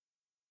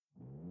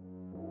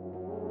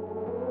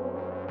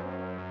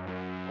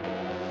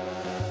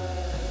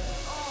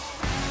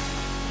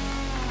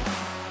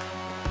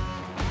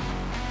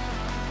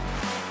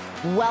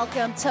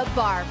Welcome to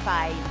Bar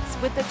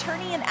Fights with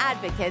attorney and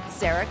advocate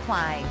Sarah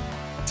Klein,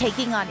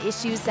 taking on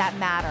issues that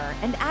matter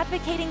and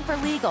advocating for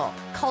legal,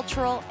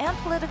 cultural, and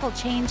political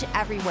change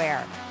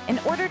everywhere in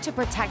order to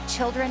protect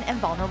children and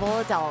vulnerable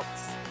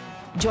adults.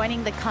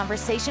 Joining the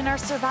conversation are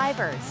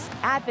survivors,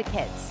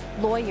 advocates,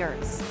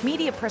 lawyers,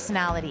 media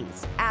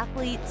personalities,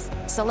 athletes,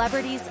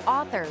 celebrities,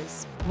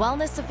 authors,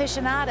 wellness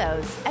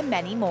aficionados, and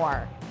many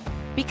more.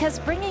 Because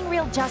bringing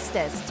real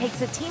justice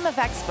takes a team of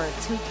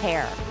experts who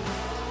care.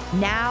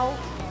 Now,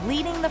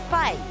 leading the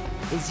fight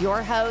is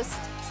your host,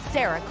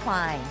 Sarah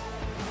Klein.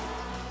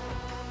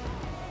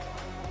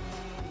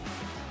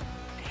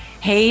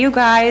 Hey, you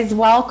guys,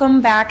 welcome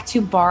back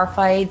to Bar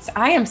Fights.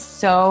 I am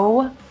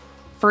so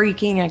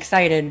freaking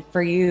excited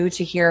for you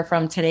to hear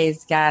from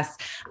today's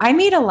guest. I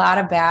meet a lot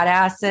of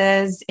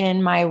badasses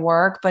in my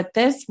work, but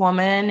this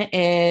woman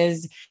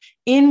is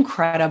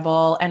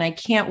incredible. And I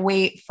can't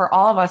wait for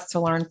all of us to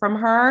learn from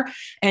her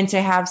and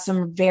to have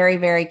some very,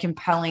 very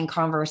compelling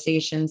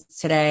conversations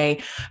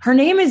today. Her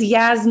name is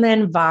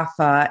Yasmin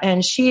Vafa,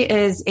 and she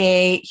is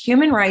a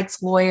human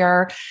rights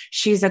lawyer.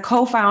 She's a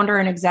co-founder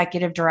and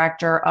executive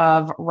director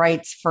of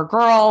Rights for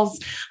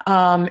Girls.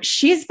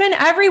 She's been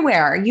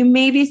everywhere. You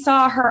maybe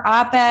saw her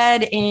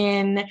op-ed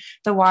in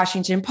the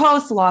Washington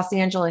Post, Los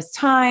Angeles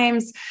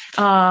Times,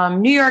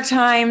 New York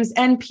Times,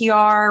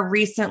 NPR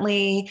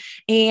recently,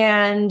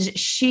 and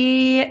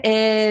she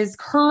is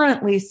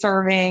currently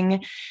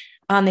serving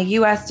on the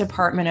U.S.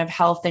 Department of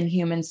Health and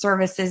Human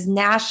Services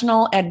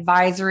National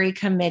Advisory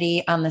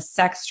Committee on the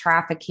Sex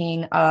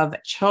Trafficking of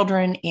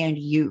Children and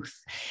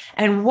Youth.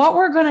 And what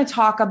we're going to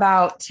talk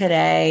about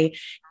today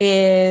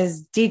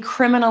is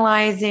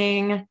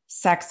decriminalizing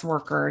sex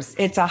workers.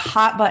 It's a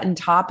hot button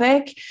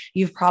topic.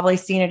 You've probably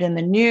seen it in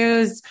the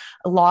news.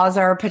 Laws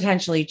are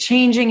potentially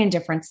changing in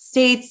different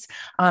states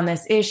on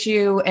this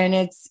issue.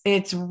 And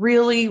it's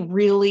really,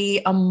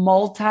 really a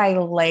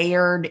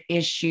multi-layered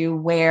issue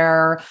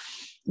where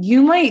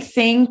you might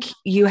think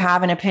you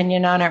have an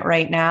opinion on it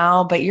right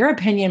now, but your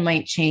opinion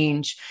might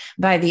change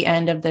by the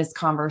end of this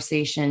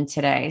conversation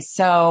today.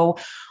 So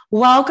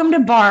welcome to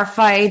Bar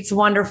Fights,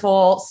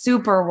 wonderful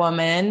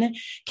superwoman.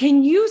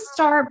 Can you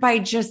start by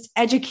just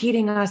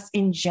educating us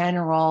in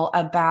general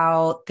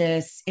about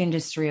this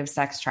industry of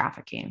sex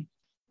trafficking?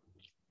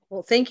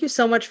 Well, thank you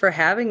so much for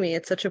having me.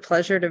 It's such a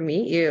pleasure to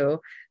meet you.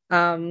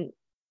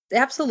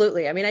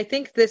 Absolutely. I mean, I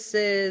think this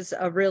is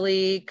a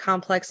really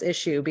complex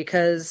issue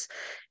because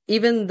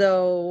even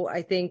though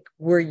I think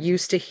we're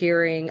used to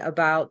hearing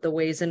about the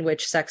ways in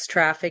which sex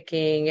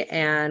trafficking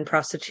and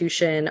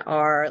prostitution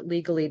are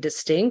legally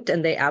distinct,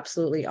 and they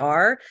absolutely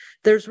are,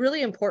 there's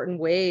really important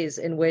ways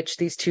in which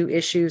these two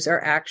issues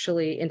are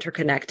actually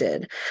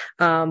interconnected.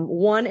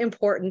 One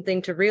important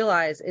thing to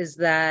realize is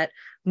that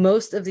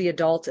most of the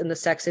adults in the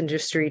sex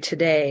industry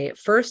today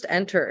first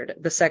entered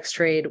the sex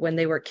trade when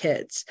they were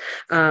kids.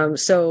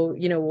 So,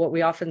 what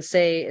we often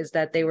say is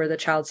that they were the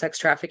child sex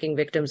trafficking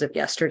victims of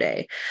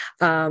yesterday.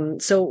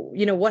 So,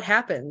 what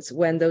happens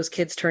when those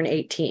kids turn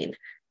 18?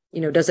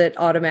 Does it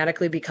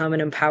automatically become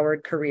an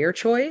empowered career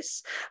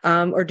choice?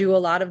 Or do a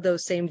lot of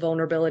those same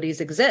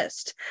vulnerabilities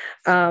exist?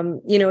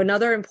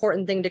 Another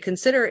important thing to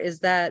consider is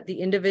that the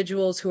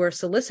individuals who are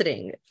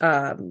soliciting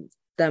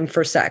them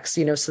for sex,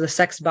 so the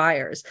sex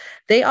buyers,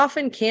 they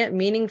often can't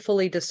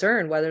meaningfully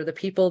discern whether the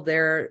people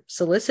they're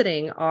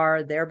soliciting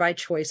are there by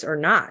choice or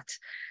not.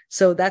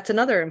 So that's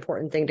another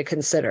important thing to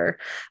consider.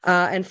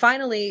 And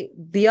finally,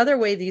 the other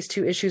way these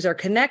two issues are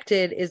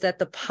connected is that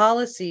the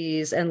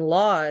policies and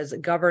laws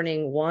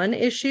governing one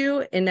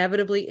issue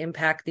inevitably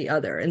impact the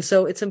other. And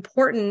so it's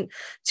important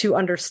to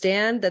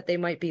understand that they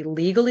might be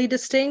legally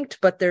distinct,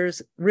 but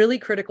there's really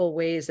critical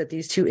ways that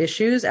these two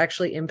issues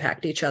actually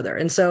impact each other.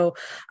 And so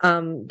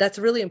that's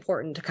really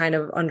important to kind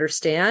of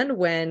understand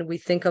when we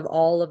think of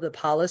all of the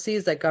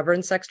policies that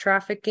govern sex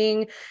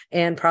trafficking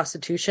and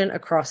prostitution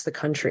across the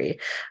country,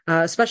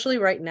 especially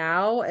right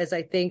now, as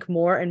I think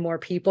more and more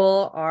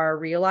people are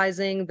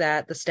realizing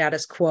that the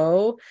status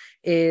quo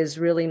is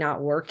really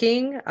not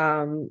working.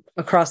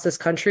 Across this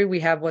country, we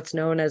have what's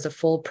known as a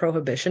full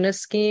prohibitionist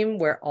scheme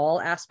where all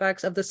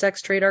aspects of the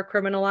sex trade are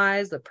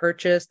criminalized: the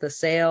purchase, the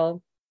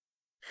sale,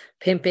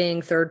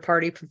 pimping,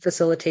 third-party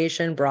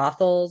facilitation,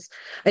 brothels.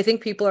 I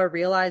think people are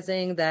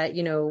realizing that,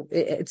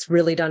 it's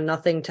really done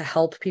nothing to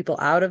help people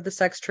out of the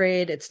sex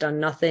trade. It's done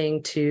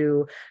nothing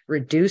to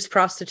reduce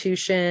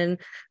prostitution,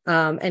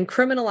 and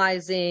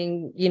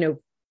criminalizing,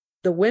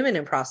 the women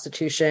in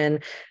prostitution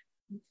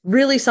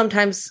really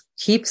sometimes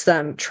keeps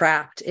them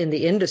trapped in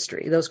the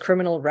industry. Those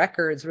criminal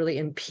records really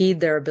impede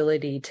their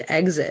ability to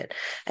exit.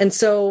 And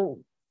so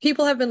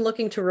people have been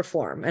looking to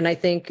reform, and I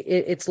think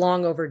it's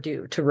long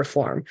overdue to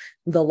reform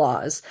the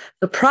laws.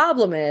 The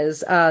problem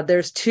is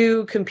there's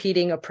two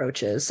competing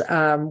approaches.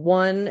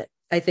 One,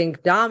 I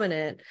think,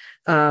 dominant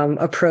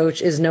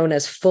approach is known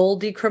as full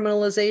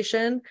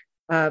decriminalization.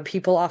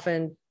 People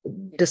often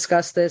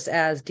discuss this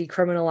as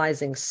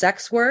decriminalizing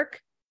sex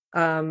work.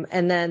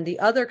 And then the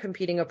other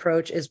competing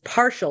approach is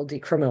partial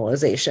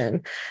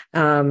decriminalization,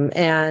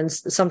 and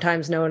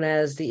sometimes known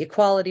as the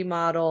equality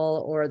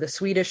model or the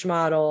Swedish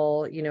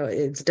model.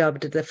 It's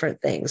dubbed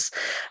different things.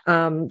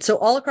 So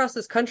all across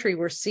this country,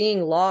 we're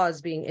seeing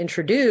laws being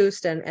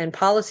introduced and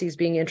policies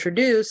being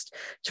introduced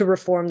to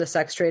reform the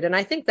sex trade. And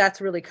I think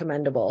that's really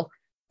commendable.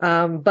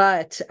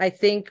 But I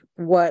think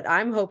what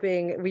I'm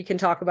hoping we can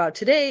talk about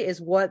today is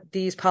what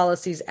these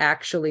policies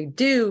actually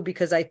do,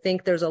 because I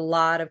think there's a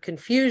lot of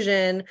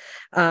confusion,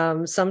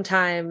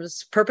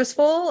 sometimes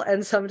purposeful,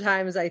 and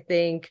sometimes I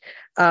think,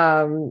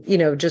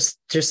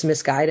 just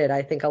misguided.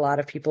 I think a lot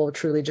of people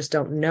truly just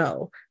don't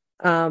know.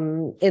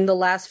 In the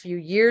last few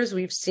years,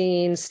 we've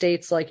seen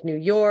states like New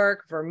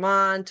York,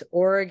 Vermont,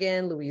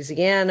 Oregon,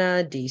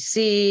 Louisiana,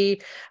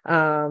 DC,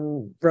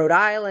 Rhode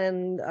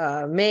Island,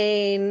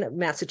 Maine,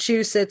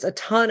 Massachusetts, a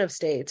ton of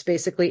states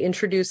basically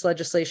introduce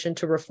legislation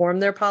to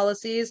reform their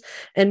policies.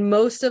 And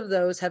most of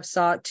those have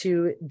sought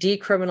to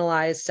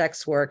decriminalize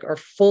sex work or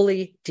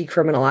fully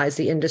decriminalize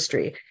the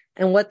industry.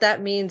 And what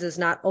that means is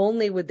not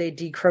only would they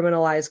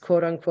decriminalize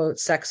quote unquote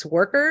sex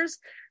workers,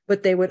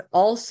 but they would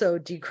also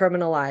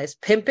decriminalize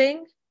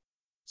pimping,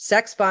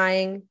 sex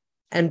buying,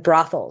 and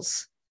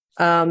brothels.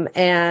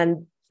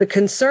 And the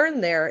concern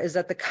there is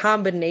that the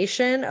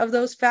combination of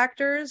those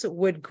factors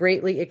would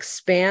greatly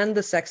expand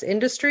the sex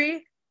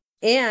industry,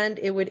 and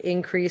it would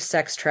increase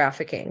sex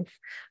trafficking.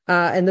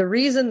 And the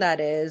reason that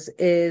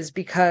is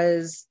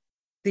because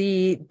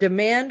the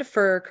demand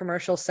for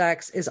commercial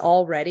sex is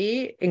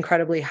already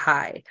incredibly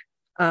high.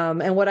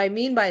 And what I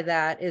mean by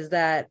that is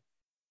that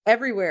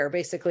everywhere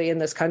basically in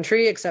this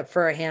country, except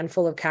for a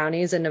handful of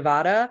counties in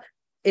Nevada,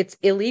 it's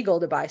illegal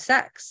to buy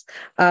sex.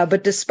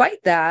 But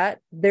despite that,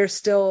 there's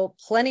still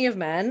plenty of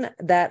men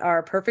that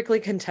are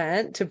perfectly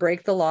content to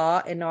break the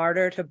law in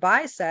order to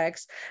buy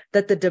sex,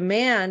 that the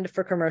demand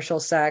for commercial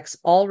sex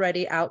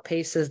already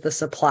outpaces the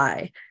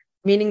supply,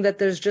 meaning that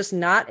there's just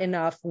not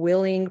enough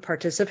willing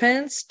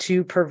participants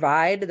to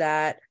provide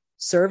that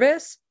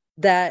service,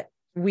 that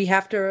we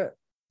have to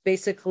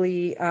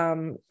basically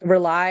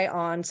rely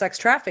on sex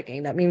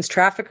trafficking. That means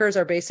traffickers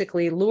are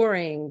basically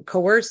luring,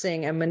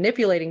 coercing, and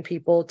manipulating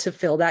people to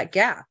fill that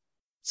gap.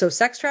 So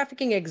sex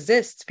trafficking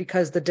exists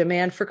because the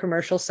demand for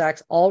commercial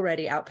sex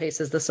already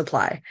outpaces the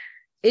supply.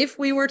 If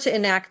we were to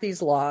enact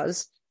these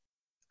laws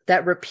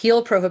that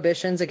repeal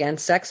prohibitions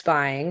against sex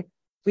buying,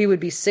 we would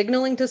be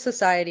signaling to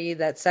society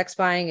that sex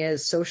buying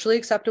is socially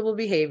acceptable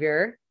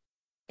behavior.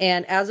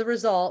 And as a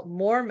result,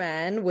 more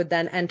men would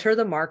then enter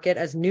the market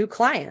as new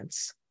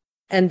clients.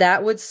 And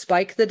that would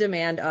spike the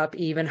demand up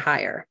even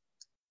higher.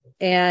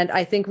 And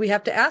I think we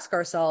have to ask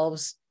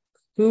ourselves,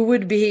 who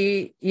would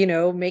be,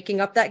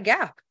 making up that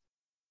gap?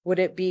 Would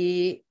it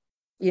be,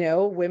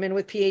 women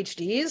with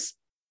PhDs?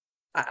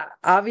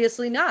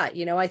 Obviously not.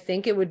 I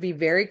think it would be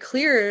very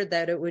clear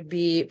that it would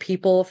be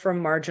people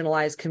from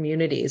marginalized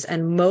communities.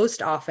 And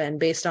most often,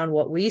 based on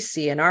what we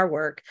see in our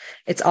work,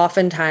 it's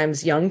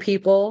oftentimes young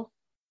people,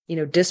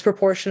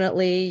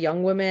 disproportionately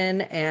young women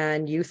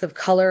and youth of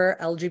color,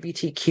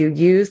 LGBTQ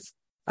youth,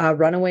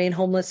 runaway and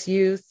homeless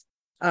youth.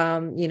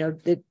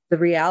 The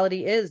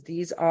reality is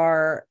these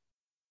are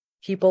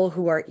people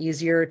who are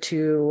easier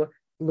to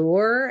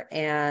lure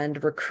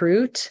and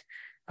recruit.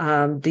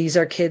 These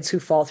are kids who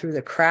fall through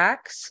the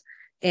cracks,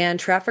 and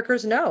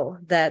traffickers know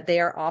that they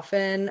are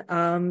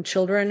often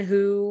children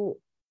who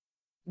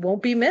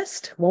won't be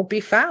missed, won't be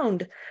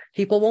found,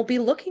 people won't be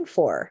looking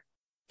for.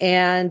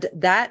 And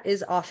that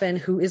is often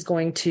who is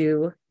going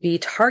to be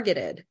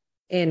targeted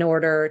in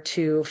order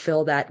to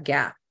fill that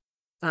gap.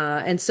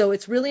 And so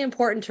it's really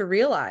important to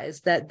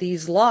realize that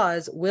these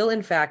laws will,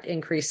 in fact,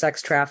 increase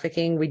sex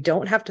trafficking. We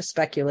don't have to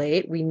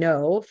speculate. We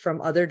know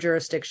from other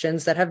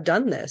jurisdictions that have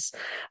done this.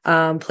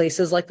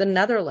 Places like the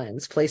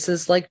Netherlands,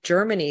 places like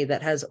Germany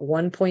that has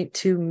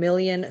 1.2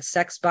 million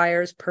sex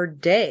buyers per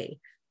day.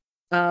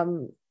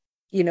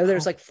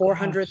 There's like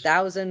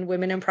 400,000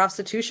 women in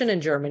prostitution in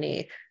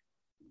Germany.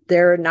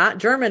 They're not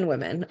German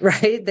women,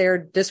 right? They're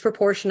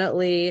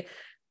disproportionately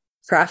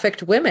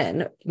trafficked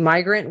women,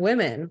 migrant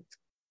women.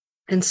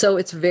 And so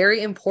it's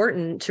very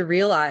important to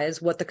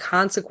realize what the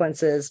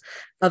consequences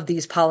of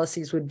these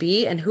policies would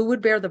be and who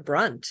would bear the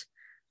brunt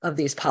of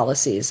these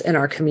policies in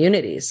our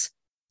communities.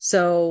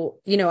 So,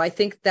 I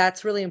think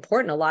that's really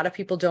important. A lot of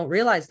people don't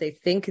realize, they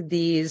think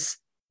these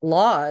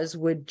laws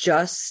would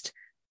just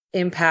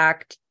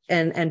impact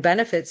and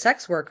benefit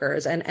sex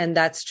workers. And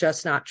that's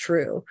just not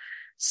true.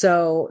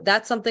 So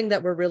that's something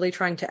that we're really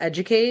trying to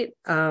educate,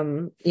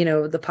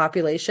 the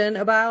population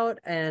about,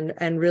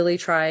 and really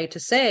try to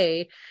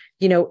say,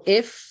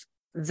 if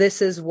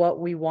this is what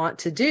we want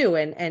to do,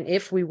 and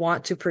if we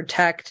want to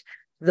protect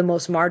the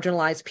most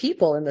marginalized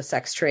people in the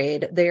sex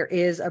trade, there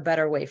is a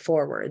better way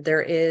forward.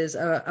 There is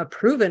a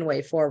proven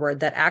way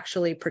forward that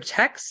actually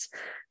protects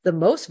the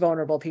most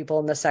vulnerable people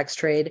in the sex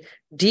trade,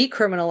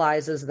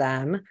 decriminalizes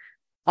them,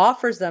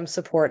 offers them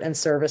support and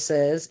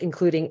services,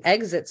 including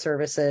exit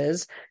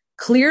services,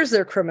 clears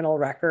their criminal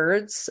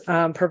records,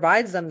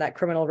 provides them that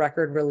criminal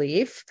record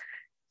relief,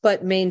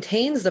 but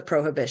maintains the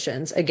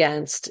prohibitions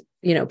against,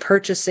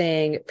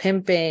 purchasing,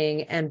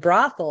 pimping, and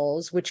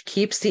brothels, which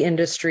keeps the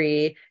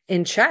industry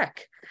in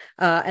check.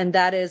 And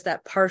that is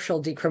that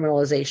partial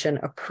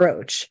decriminalization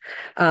approach.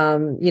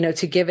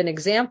 To give an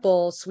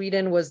example,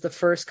 Sweden was the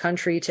first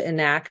country to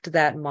enact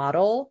that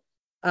model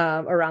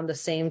around the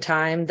same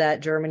time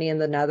that Germany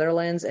and the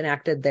Netherlands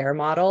enacted their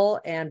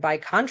model. And by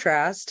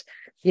contrast,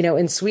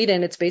 in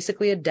Sweden, it's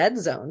basically a dead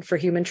zone for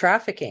human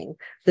trafficking.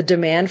 The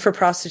demand for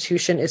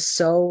prostitution is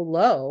so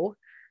low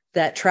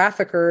that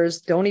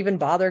traffickers don't even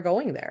bother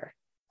going there.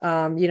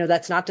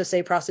 That's not to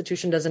say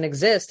prostitution doesn't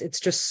exist.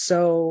 It's just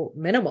so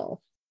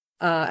minimal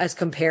as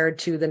compared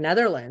to the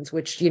Netherlands,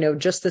 which,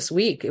 just this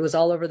week, it was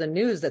all over the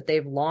news that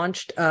they've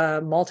launched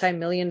a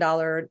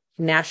multi-million-dollar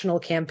national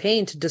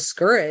campaign to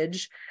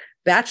discourage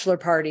bachelor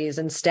parties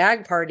and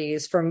stag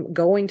parties from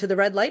going to the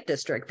red light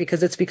district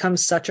because it's become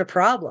such a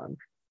problem.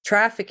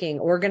 Trafficking,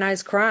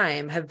 organized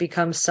crime have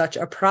become such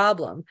a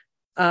problem.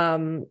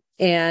 And,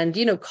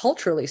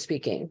 culturally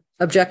speaking,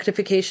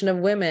 objectification of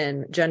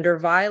women, gender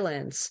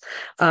violence,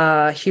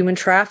 human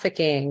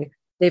trafficking,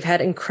 they've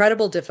had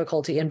incredible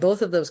difficulty in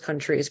both of those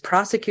countries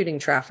prosecuting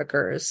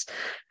traffickers.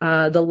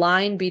 The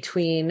line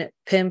between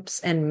pimps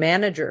and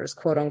managers,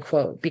 quote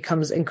unquote,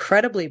 becomes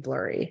incredibly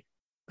blurry.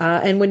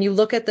 And when you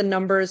look at the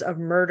numbers of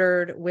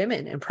murdered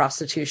women in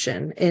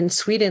prostitution, in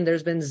Sweden,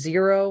 there's been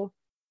 0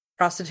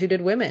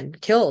 prostituted women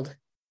killed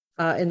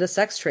in the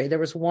sex trade. There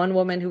was one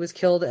woman who was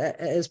killed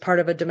as part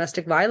of a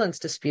domestic violence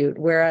dispute,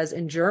 whereas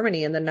in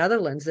Germany and the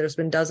Netherlands, there's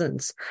been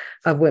dozens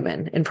of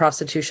women in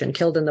prostitution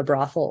killed in the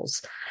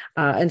brothels.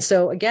 And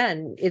so,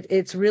 again,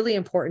 it's really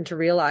important to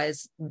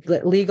realize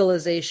that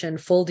legalization,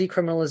 full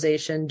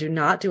decriminalization do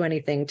not do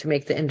anything to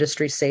make the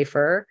industry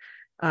safer.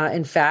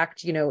 In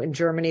fact, in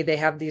Germany, they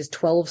have these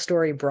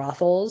 12-story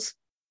brothels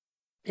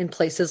in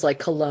places like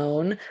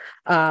Cologne.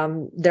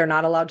 They're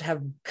not allowed to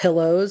have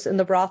pillows in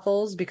the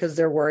brothels because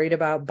they're worried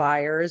about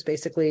buyers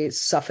basically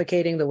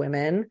suffocating the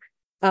women.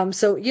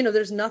 So,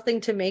 there's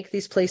nothing to make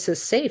these places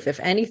safe.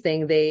 If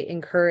anything, they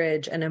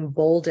encourage and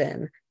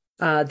embolden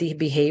the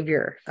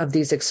behavior of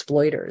these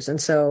exploiters. And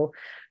so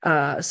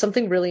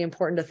something really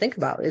important to think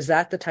about, is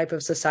that the type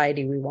of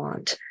society we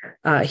want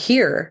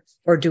here,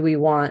 or do we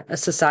want a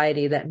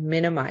society that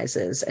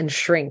minimizes and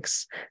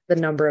shrinks the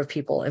number of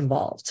people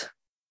involved?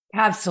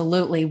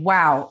 Absolutely.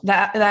 Wow.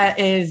 That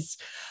is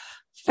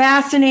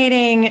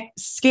fascinating,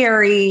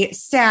 scary,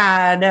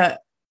 sad,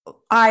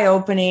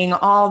 eye-opening,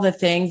 all the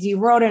things. You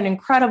wrote an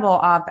incredible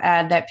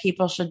op-ed that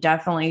people should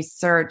definitely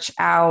search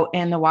out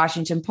in the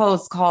Washington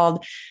Post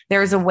called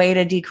 "There's a Way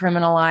to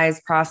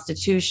Decriminalize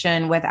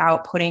Prostitution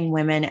Without Putting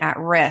Women at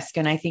Risk."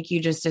 And I think you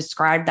just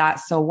described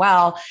that so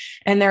well.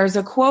 And there's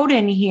a quote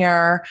in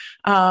here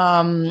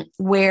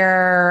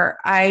where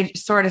I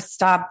sort of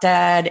stopped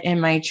dead in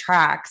my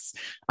tracks.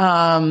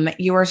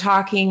 You were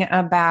talking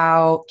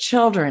about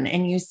children,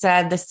 and you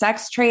said the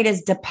sex trade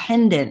is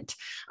dependent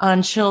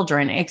on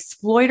children.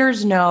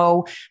 Exploiters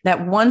know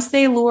that once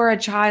they lure a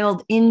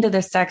child into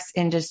the sex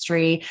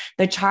industry,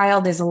 the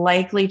child is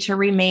likely to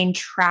remain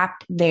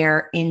trapped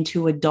there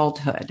into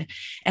adulthood.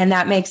 And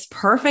that makes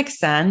perfect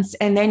sense.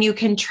 And then you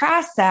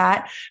contrast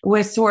that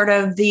with sort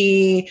of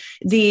the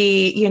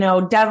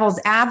devil's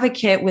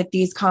advocate with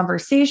these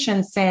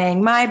conversations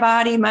saying, my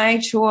body, my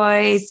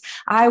choice.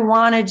 I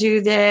want to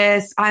do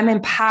this. I'm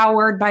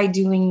empowered by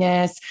doing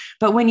this.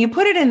 But when you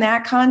put it in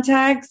that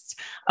context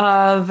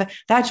of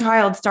that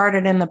child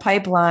started in the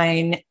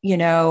pipeline,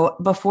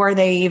 before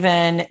they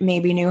even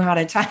maybe knew how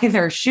to tie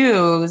their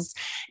shoes,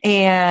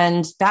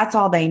 and that's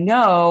all they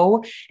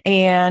know.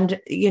 And,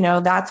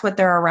 that's what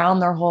they're around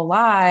their whole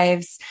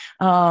lives.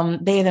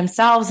 They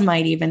themselves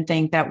might even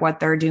think that what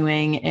they're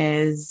doing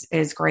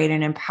is great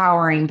and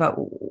empowering, but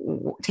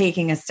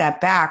taking a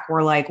step back,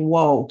 we're like,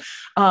 whoa.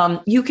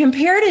 You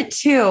compared it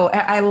to,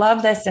 I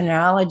love this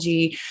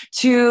analogy,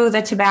 to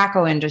the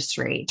tobacco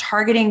industry,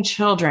 targeting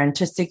children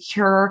to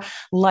secure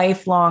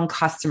lifelong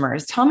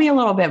customers. Tell me a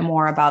little bit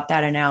more about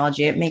that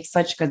analogy. It makes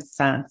such good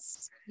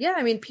sense. Yeah,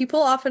 I mean,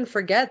 people often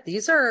forget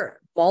these are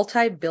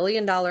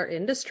multi-billion-dollar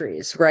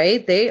industries,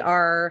 right? They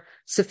are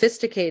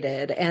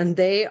sophisticated and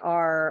they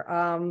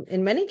are,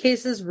 in many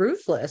cases,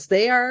 ruthless.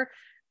 They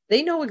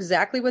know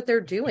exactly what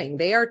they're doing.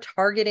 They are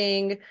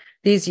targeting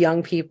these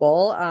young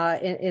people.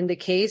 In the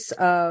case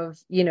of,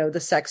 the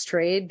sex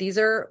trade, these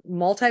are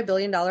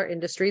multi-billion-dollar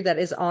industry that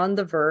is on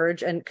the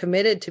verge and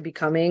committed to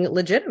becoming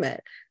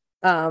legitimate.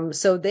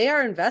 So they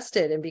are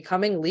invested in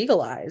becoming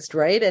legalized,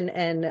 right? And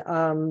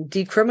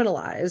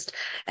decriminalized.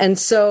 And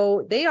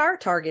so they are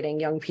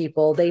targeting young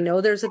people. They know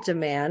there's a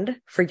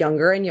demand for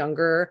younger and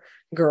younger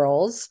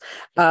girls.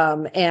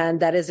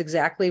 And that is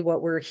exactly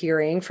what we're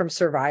hearing from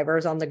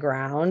survivors on the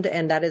ground.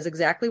 And that is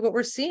exactly what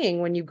we're seeing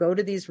when you go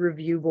to these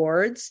review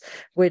boards,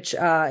 which,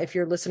 if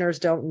your listeners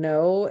don't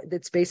know,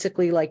 it's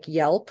basically like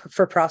Yelp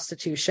for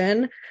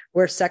prostitution,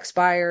 where sex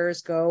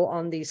buyers go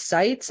on these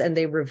sites and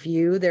they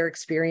review their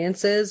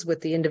experiences with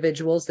the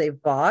individuals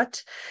they've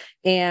bought.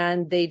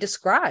 And they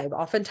describe,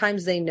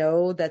 oftentimes they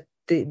know that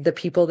the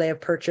people they have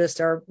purchased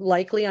are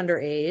likely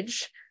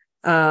underage.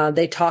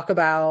 They talk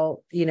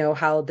about,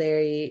 how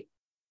they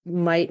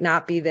might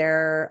not be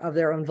there of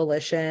their own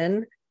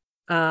volition.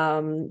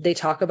 They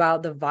talk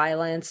about the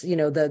violence,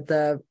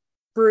 the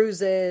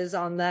bruises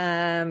on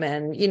them.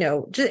 And,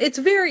 it's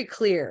very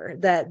clear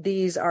that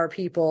these are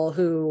people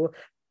who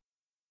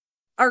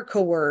are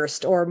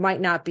coerced or might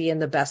not be in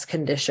the best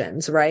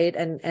conditions, right?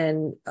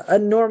 And a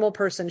normal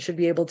person should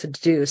be able to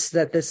deduce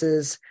that this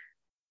is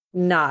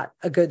not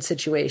a good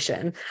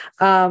situation.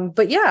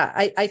 But yeah,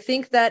 I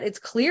think that it's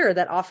clear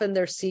that often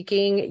they're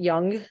seeking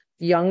young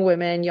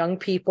women, young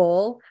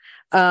people.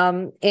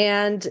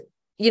 And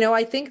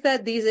I think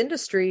that these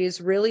industries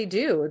really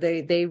do.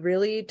 They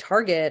really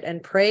target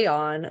and prey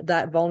on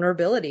that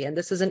vulnerability. And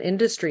this is an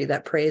industry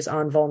that preys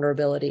on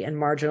vulnerability and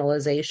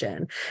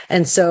marginalization.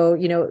 And so,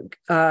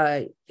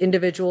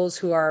 individuals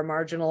who are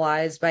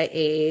marginalized by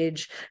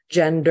age,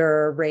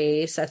 gender,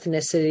 race,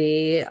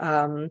 ethnicity,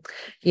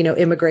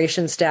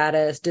 immigration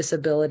status,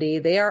 disability,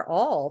 they are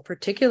all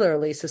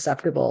particularly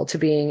susceptible to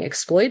being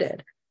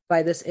exploited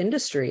by this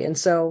industry. And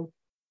so,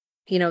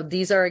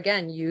 these are,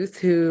 again, youth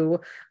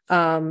who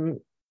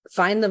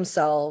find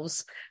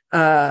themselves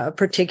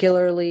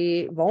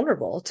particularly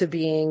vulnerable to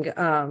being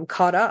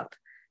caught up,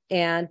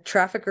 and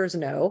traffickers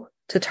know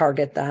to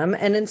target them.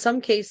 And in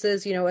some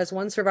cases, as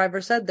one survivor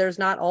said, there's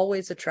not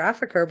always a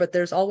trafficker, but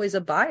there's always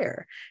a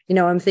buyer.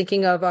 I'm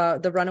thinking of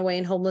the runaway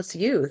and homeless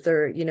youth,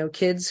 or,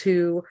 kids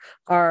who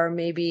are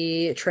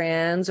maybe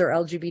trans or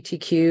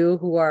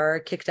LGBTQ, who are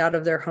kicked out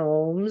of their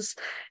homes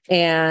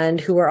and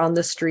who are on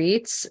the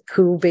streets,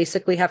 who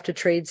basically have to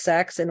trade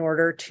sex in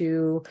order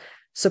to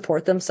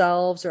support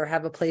themselves or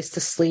have a place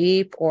to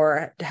sleep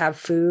or have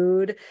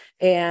food.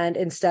 And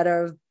instead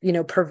of,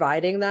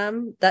 providing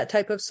them that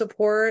type of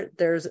support,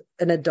 there's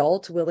an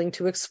adult willing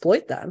to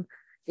exploit them,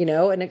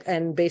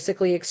 and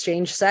basically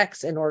exchange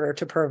sex in order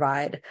to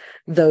provide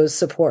those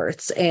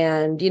supports.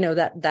 And,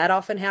 that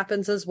often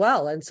happens as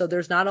well. And so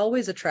there's not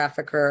always a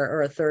trafficker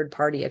or a third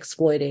party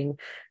exploiting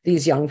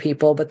these young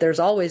people, but there's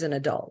always an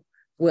adult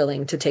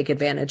willing to take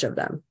advantage of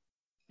them.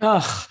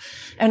 Oh,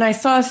 and I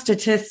saw a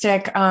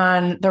statistic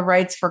on the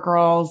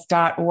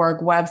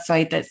rightsforgirls.org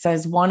website that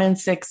says 1 in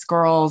 6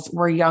 girls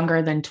were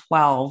younger than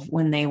 12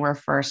 when they were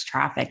first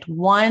trafficked.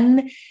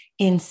 1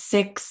 in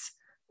 6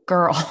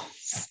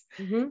 girls.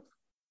 Mm-hmm.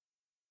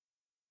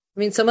 I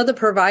mean, some of the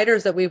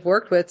providers that we've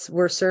worked with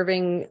were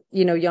serving,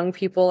 young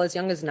people as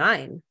young as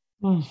 9.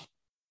 Mm.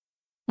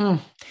 Mm.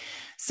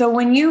 So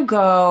when you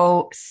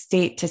go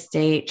state to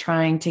state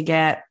trying to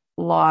get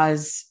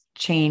laws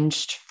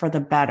changed for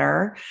the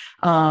better,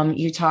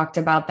 you talked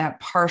about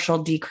that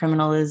partial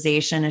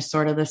decriminalization is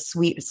sort of the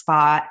sweet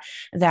spot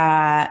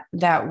that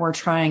we're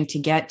trying to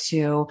get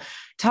to.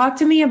 Talk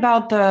to me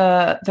about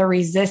the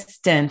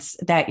resistance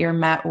that you're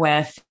met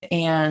with,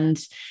 and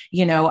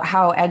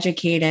how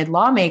educated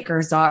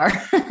lawmakers are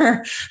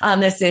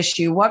on this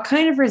issue. What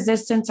kind of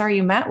resistance are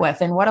you met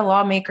with, and what do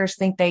lawmakers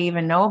think they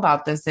even know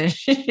about this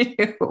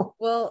issue?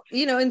 Well,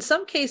 in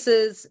some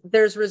cases,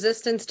 there's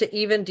resistance to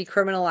even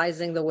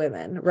decriminalizing the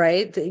women, right?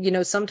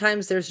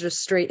 Sometimes there's just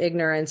straight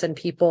ignorance, and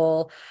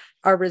people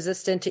are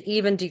resistant to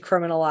even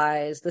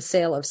decriminalize the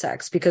sale of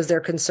sex because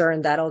they're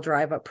concerned that'll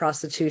drive up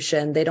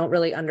prostitution. They don't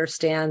really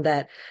understand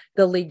that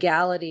the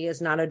legality is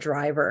not a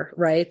driver,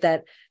 right?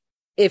 That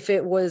if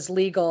it was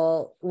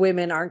legal,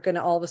 women aren't going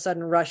to all of a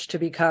sudden rush to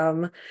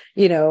become,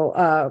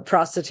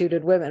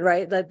 prostituted women,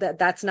 right?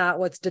 That's not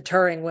what's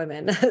deterring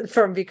women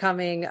from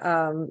becoming,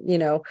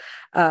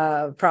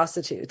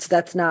 prostitutes.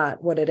 That's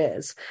not what it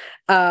is.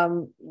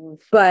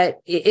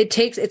 But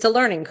it's a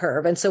learning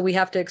curve. And so we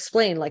have to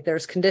explain, like,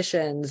 there's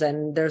conditions,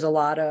 and there's a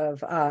lot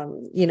of,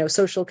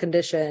 social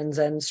conditions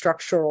and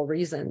structural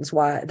reasons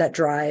why that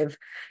drive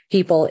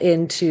people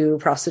into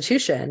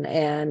prostitution.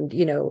 And,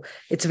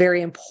 it's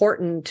very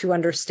important to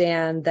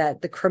understand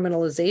that the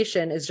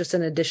criminalization is just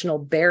an additional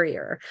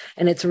barrier.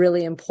 And it's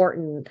really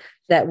important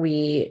that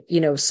we,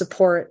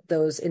 support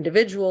those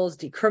individuals,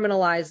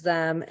 decriminalize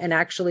them, and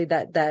actually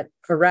that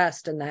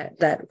arrest and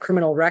that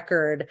criminal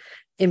record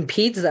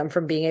impedes them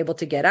from being able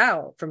to get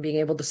out, from being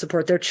able to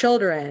support their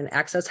children,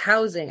 access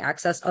housing,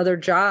 access other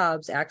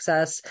jobs,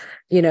 access,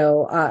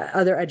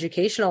 other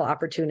educational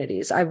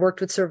opportunities. I've worked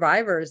with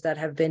survivors that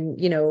have been,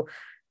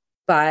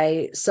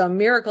 by some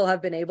miracle,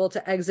 have been able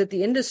to exit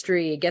the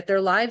industry, get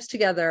their lives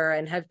together,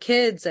 and have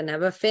kids and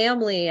have a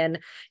family. And,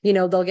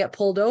 they'll get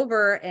pulled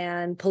over,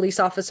 and police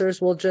officers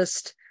will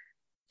just,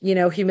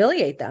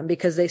 humiliate them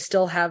because they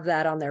still have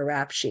that on their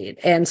rap sheet.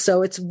 And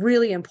so it's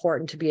really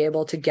important to be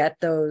able to get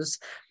those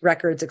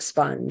records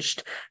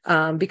expunged.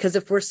 Because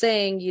if we're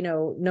saying,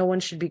 no one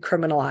should be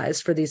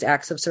criminalized for these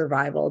acts of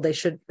survival, they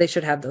should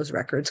have those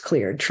records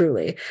cleared,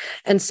 truly.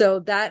 And so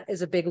that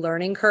is a big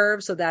learning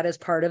curve. So that is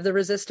part of the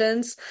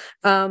resistance.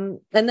 And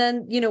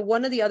then,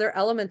 one of the other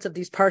elements of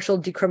these partial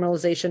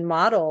decriminalization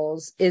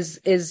models is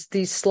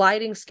these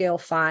sliding scale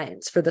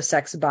fines for the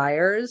sex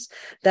buyers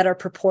that are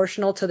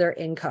proportional to their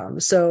income.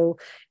 So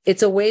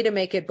it's a way to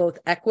make it both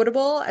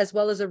equitable as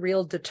well as a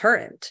real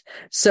deterrent.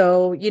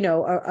 So,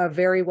 a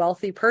very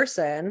wealthy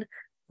person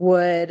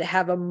would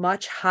have a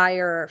much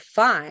higher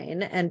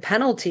fine and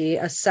penalty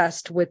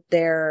assessed with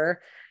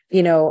their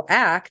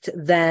act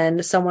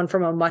than someone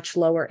from a much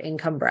lower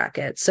income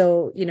bracket.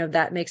 So,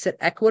 that makes it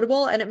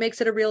equitable, and it makes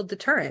it a real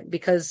deterrent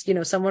because,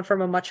 someone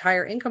from a much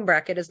higher income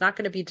bracket is not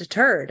going to be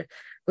deterred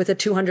with a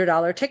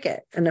 $200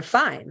 ticket and a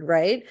fine,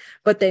 right?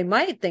 But they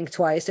might think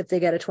twice if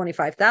they get a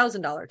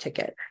 $25,000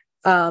 ticket.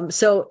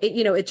 So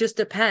it just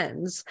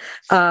depends.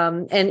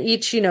 And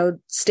each,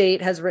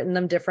 state has written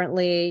them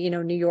differently.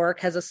 New York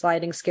has a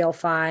sliding scale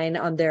fine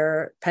on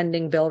their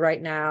pending bill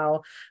right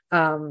now.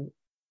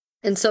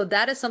 And so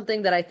that is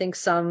something that I think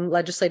some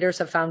legislators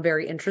have found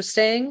very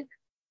interesting.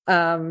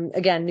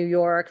 Again, New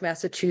York,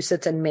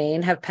 Massachusetts, and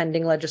Maine have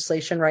pending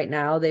legislation right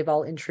now. They've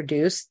all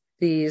introduced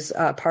these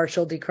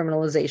partial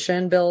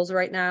decriminalization bills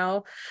right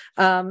now.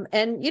 And,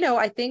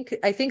 I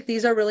think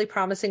these are really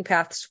promising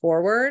paths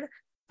forward.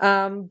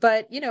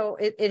 But,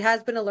 it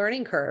has been a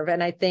learning curve.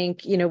 And I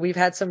think, we've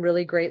had some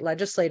really great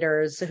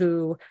legislators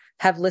who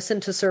have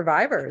listened to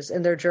survivors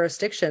in their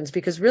jurisdictions,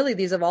 because really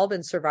these have all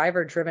been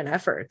survivor driven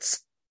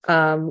efforts.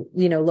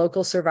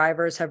 Local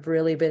survivors have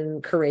really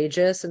been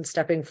courageous in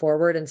stepping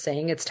forward and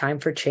saying it's time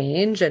for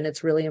change. And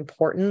it's really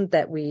important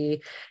that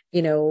we,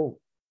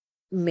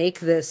 make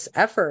this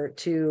effort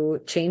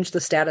to change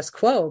the status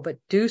quo, but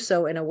do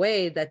so in a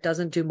way that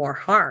doesn't do more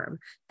harm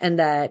and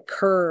that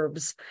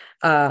curbs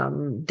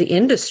the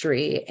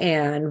industry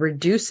and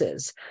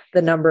reduces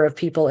the number of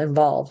people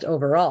involved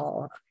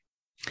overall.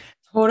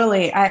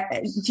 Totally.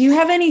 Do you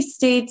have any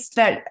states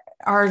that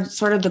are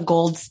sort of the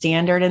gold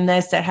standard in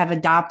this, that have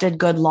adopted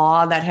good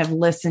law, that have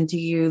listened to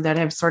you, that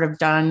have sort of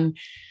done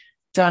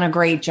a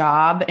great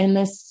job in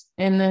this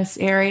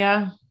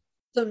area?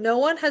 So no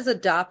one has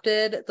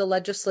adopted the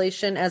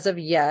legislation as of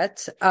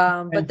yet,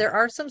 but there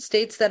are some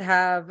states that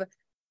have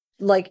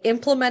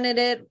implemented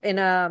it in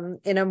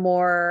a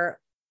more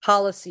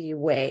policy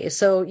way.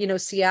 So,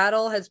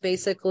 Seattle has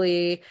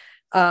basically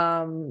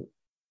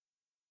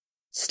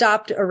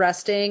stopped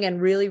arresting and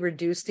really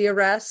reduced the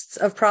arrests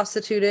of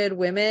prostituted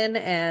women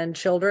and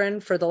children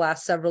for the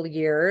last several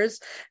years.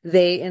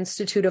 They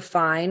institute a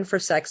fine for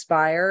sex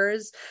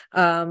buyers,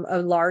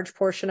 a large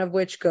portion of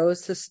which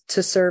goes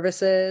to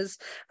services.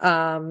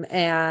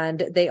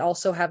 And they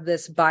also have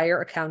this buyer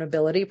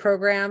accountability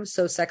program.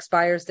 So sex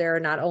buyers there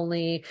not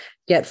only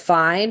get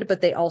fined,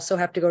 but they also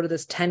have to go to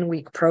this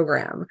 10-week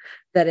program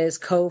that is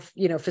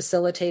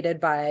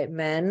facilitated by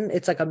men.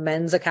 It's like a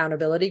men's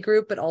accountability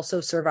group, but also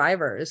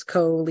survivors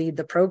co-lead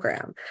the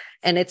program.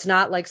 And it's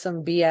not like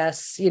some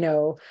BS,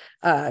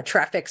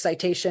 traffic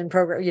citation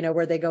program,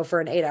 where they go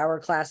for an 8-hour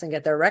class and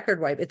get their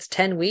record wiped. It's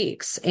 10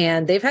 weeks.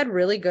 And they've had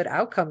really good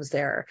outcomes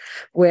there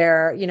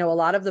where, a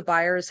lot of the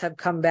buyers have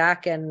come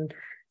back and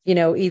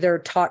either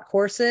taught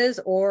courses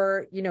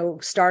or,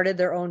 started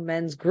their own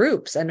men's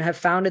groups and have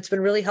found it's been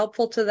really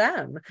helpful to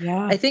them.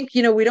 Yeah. I think,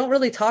 we don't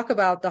really talk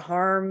about the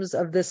harms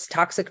of this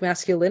toxic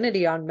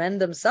masculinity on men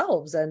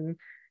themselves. And,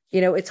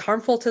 it's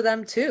harmful to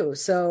them too.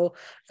 So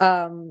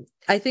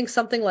I think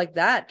something like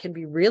that can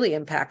be really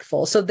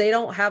impactful. So they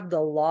don't have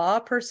the law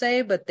per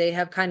se, but they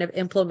have kind of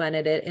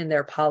implemented it in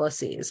their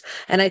policies.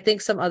 And I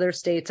think some other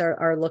states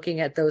are looking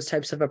at those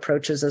types of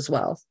approaches as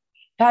well.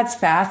 That's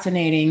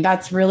fascinating.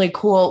 That's really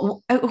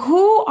cool.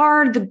 Who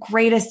are the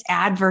greatest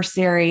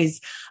adversaries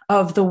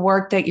of the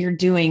work that you're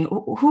doing?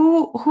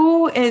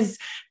 Who is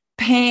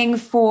paying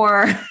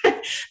for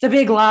the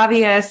big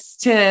lobbyists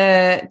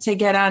to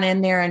get on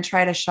in there and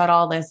try to shut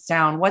all this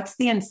down? What's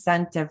the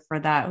incentive for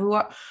that?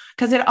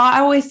 Because I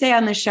always say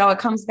on the show, it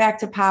comes back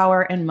to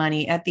power and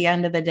money at the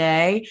end of the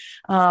day.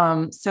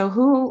 So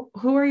who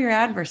are your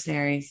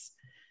adversaries?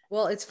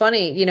 Well, it's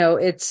funny,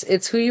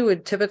 it's who you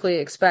would typically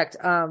expect.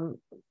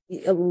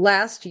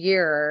 Last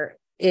year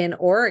in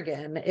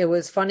Oregon, it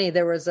was funny.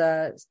 There was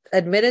a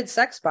admitted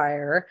sex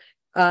buyer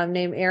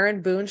named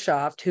Aaron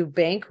Boonshoft who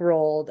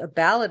bankrolled a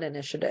ballot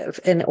initiative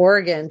in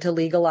Oregon to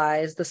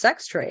legalize the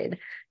sex trade.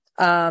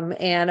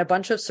 And a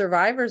bunch of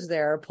survivors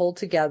there pulled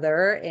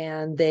together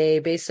and they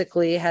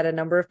basically had a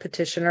number of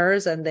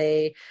petitioners and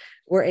they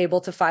were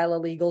able to file a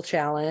legal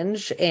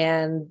challenge.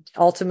 And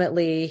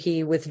ultimately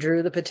he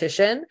withdrew the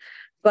petition.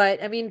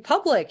 But I mean,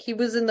 he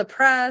was in the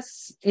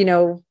press,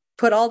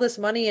 put all this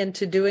money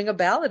into doing a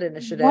ballot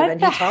initiative. What and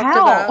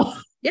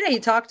he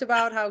talked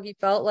about how he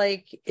felt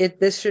like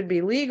this should be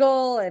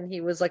legal. And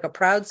he was like a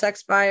proud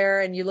sex buyer.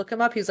 And you look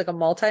him up, he's like a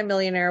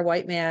multimillionaire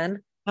white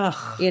man,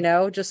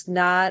 just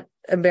not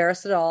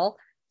embarrassed at all.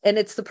 And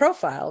it's the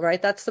profile,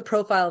 right? That's the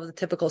profile of the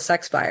typical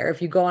sex buyer.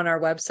 If you go on our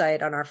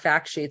website, on our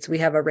fact sheets, we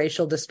have a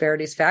racial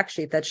disparities fact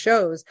sheet that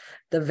shows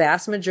the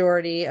vast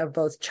majority of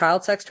both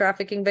child sex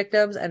trafficking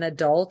victims and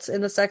adults in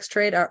the sex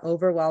trade are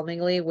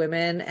overwhelmingly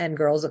women and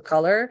girls of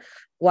color,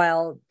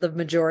 while the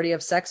majority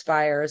of sex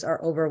buyers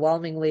are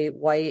overwhelmingly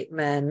white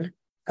men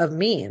of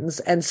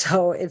means. And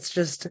so it's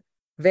just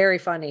very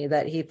funny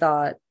that he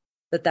thought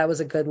that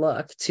was a good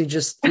look to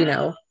just,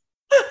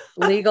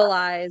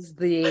 legalize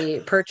the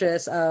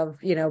purchase of,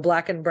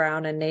 Black and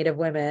brown and Native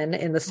women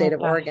in the state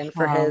of Oregon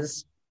for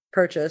his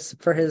purchase,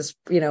 for his,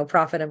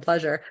 profit and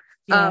pleasure.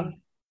 Yeah.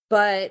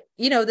 But,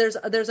 there's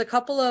a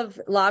couple of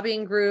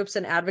lobbying groups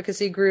and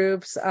advocacy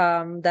groups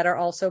that are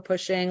also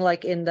pushing,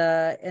 like on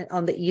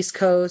the East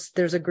Coast.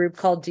 There's a group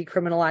called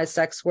Decriminalize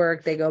Sex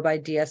Work. They go by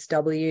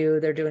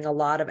DSW. They're doing a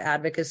lot of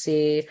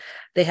advocacy.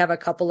 They have a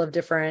couple of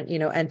different,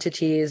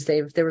 entities.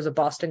 There was a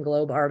Boston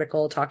Globe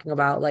article talking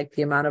about like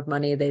the amount of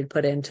money they'd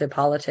put into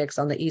politics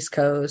on the East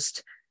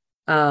Coast.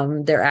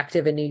 They're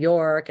active in New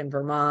York and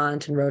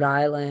Vermont and Rhode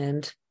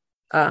Island.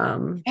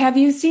 Have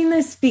you seen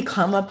this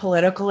become a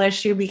political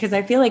issue? Because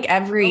I feel like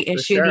every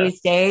issue sure. these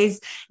days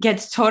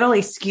gets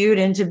totally skewed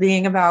into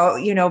being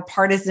about,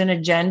 partisan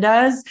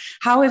agendas.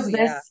 How is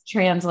this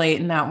translate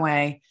in that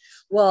way?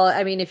 Well,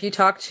 I mean, if you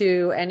talk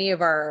to any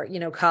of our,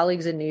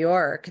 colleagues in New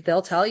York,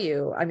 they'll tell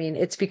you, I mean,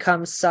 it's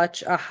become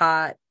such a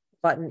hot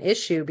button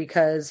issue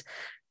because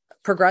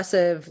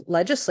progressive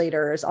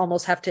legislators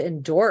almost have to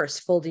endorse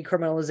full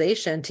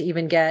decriminalization to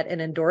even get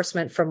an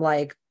endorsement from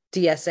like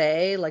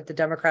DSA, like the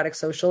Democratic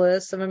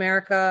Socialists of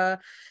America.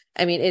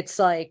 I mean, it's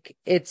like,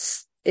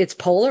 it's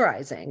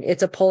polarizing.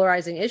 It's a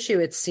polarizing issue.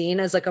 It's seen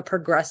as like a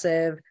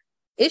progressive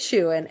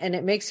issue. And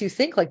it makes you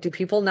think, like, do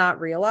people not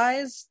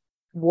realize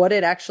what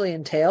it actually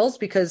entails?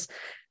 Because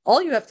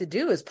all you have to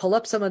do is pull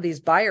up some of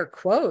these buyer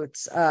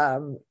quotes,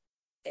 and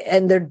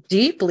they're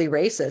deeply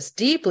racist,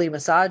 deeply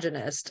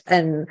misogynist.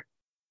 And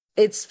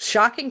it's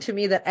shocking to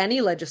me that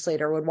any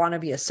legislator would want to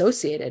be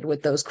associated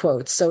with those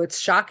quotes. So it's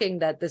shocking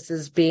that this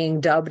is being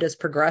dubbed as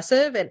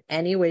progressive in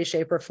any way,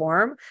 shape, or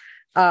form.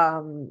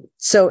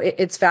 So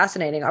it's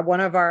fascinating.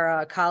 One of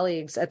our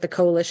colleagues at the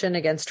Coalition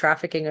Against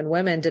Trafficking in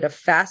Women did a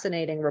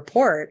fascinating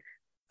report.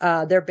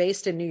 They're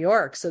based in New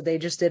York, so they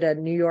just did a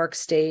New York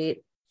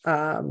State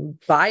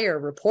buyer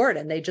report,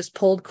 and they just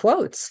pulled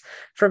quotes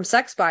from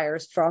sex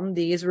buyers from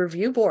these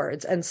review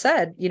boards and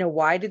said,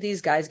 why do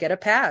these guys get a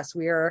pass?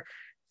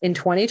 In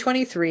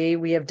 2023,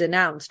 we have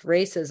denounced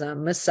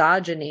racism,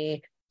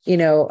 misogyny,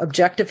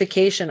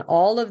 objectification,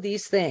 all of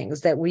these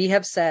things that we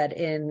have said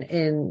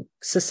in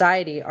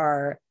society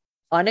are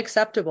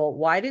unacceptable.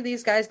 Why do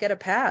these guys get a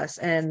pass?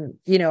 And,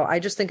 I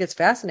just think it's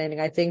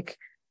fascinating. I think,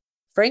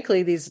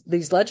 frankly,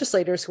 these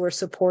legislators who are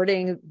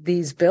supporting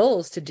these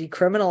bills to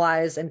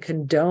decriminalize and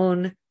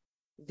condone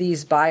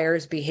these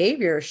buyers'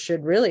 behavior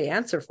should really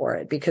answer for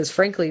it, because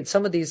frankly,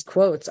 some of these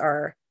quotes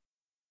are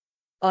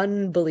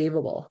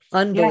unbelievable.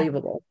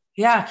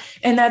 Yeah.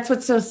 And that's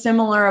what's so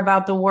similar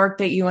about the work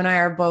that you and I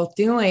are both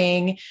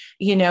doing,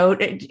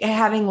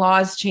 having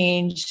laws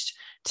changed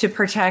to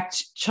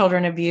protect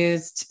children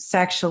abused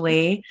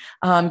sexually,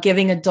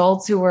 giving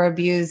adults who were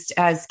abused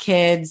as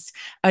kids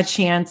a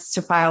chance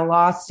to file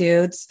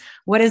lawsuits.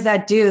 What does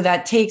that do?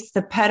 That takes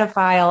the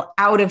pedophile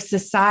out of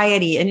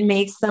society and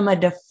makes them a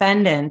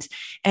defendant.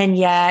 And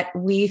yet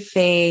we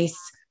face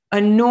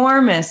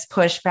enormous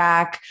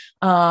pushback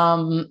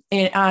on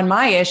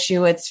my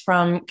issue. It's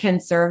from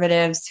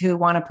conservatives who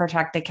want to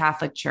protect the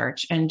Catholic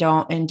Church and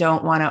don't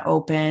want to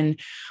open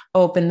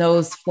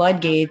those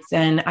floodgates.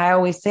 And I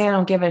always say, I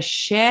don't give a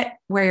shit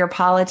where your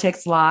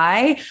politics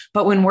lie,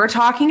 but when we're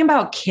talking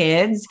about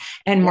kids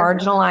and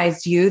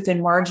marginalized youth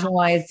and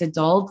marginalized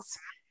adults,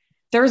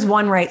 there's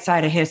one right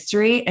side of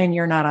history and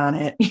you're not on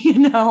it,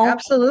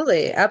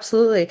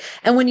 Absolutely.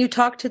 And when you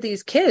talk to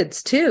these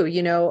kids too,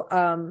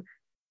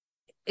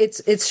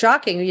 it's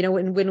shocking,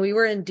 when we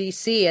were in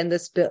DC and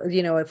this bill,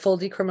 a full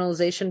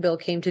decriminalization bill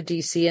came to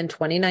DC in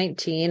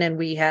 2019, and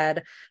we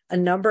had a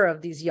number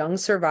of these young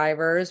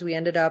survivors. We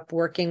ended up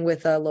working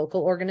with a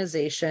local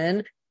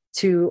organization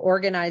to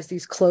organize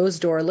these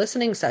closed door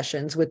listening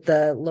sessions with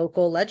the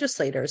local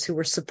legislators who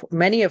were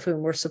many of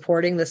whom were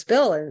supporting this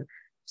bill. And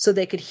so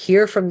they could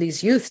hear from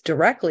these youth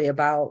directly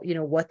about,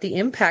 what the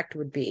impact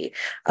would be.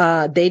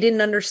 They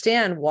didn't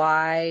understand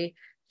why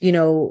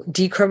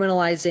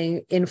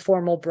decriminalizing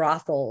informal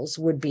brothels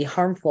would be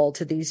harmful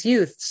to these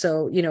youth.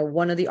 So,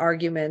 one of the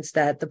arguments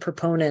that the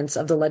proponents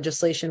of the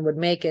legislation would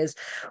make is,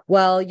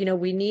 well,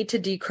 we need to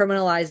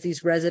decriminalize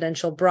these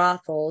residential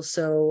brothels.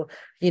 So,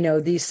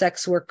 these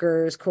sex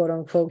workers, quote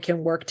unquote,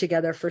 can work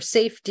together for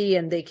safety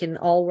and they can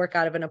all work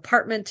out of an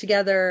apartment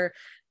together.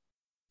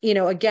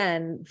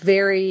 Again,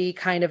 very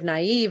kind of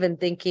naive and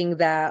thinking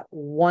that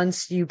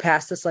once you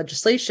pass this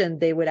legislation,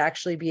 they would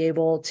actually be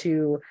able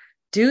to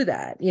do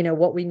that.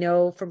 What we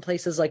know from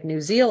places like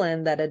New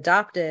Zealand that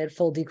adopted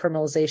full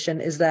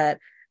decriminalization is that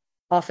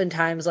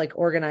oftentimes like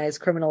organized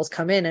criminals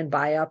come in and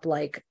buy up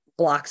like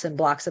blocks and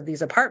blocks of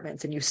these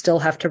apartments, and you still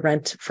have to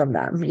rent from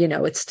them.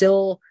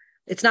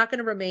 It's not going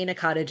to remain a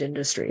cottage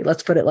industry.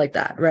 Let's put it like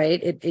that,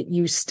 right?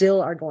 You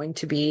still are going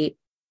to be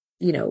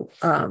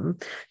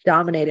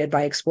dominated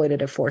by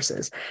exploitative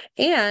forces.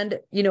 And,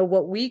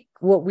 what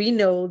we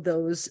know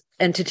those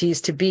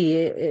entities to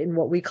be, in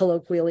what we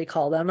colloquially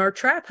call them, are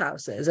trap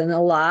houses. And a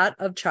lot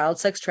of child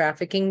sex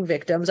trafficking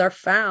victims are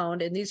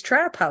found in these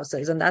trap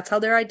houses, and that's how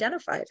they're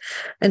identified.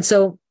 And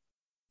so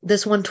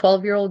this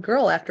 12-year-old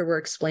girl, after we're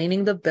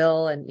explaining the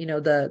bill, and,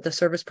 the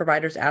service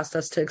providers asked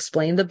us to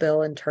explain the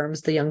bill in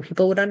terms the young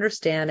people would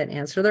understand and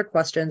answer their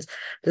questions.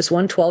 This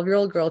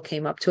 12-year-old girl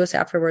came up to us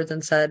afterwards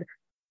and said,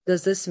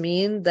 does this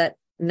mean that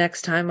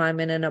next time I'm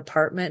in an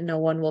apartment, no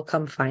one will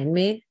come find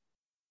me?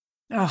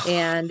 Ugh.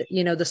 And,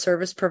 the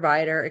service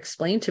provider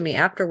explained to me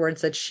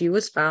afterwards that she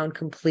was found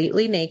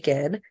completely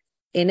naked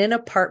in an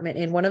apartment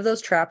in one of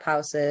those trap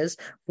houses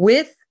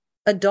with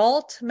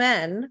adult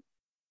men,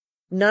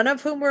 none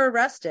of whom were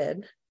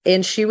arrested.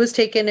 And she was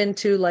taken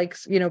into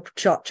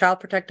child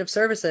protective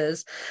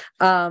services.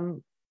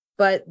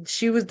 But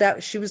she was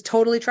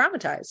totally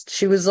traumatized.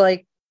 She was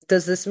like,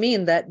 does this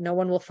mean that no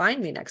one will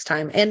find me next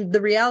time? And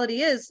the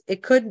reality is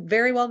it could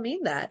very well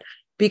mean that,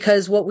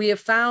 because what we have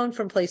found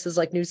from places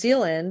like New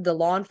Zealand, the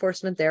law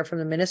enforcement there from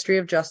the Ministry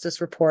of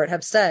Justice report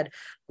have said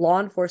law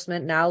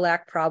enforcement now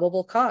lack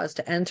probable cause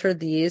to enter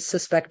these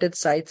suspected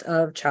sites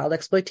of child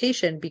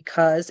exploitation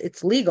because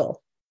it's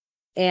legal.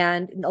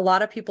 And a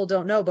lot of people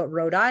don't know, but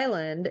Rhode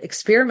Island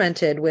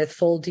experimented with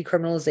full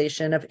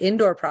decriminalization of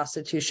indoor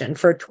prostitution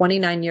for a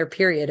 29-year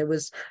period. It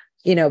was,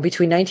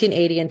 between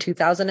 1980 and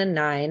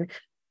 2009.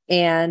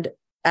 And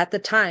at the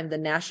time, the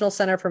National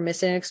Center for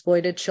Missing and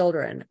Exploited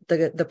Children,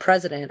 the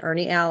president,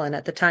 Ernie Allen,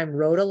 at the time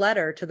wrote a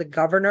letter to the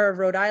governor of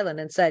Rhode Island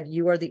and said,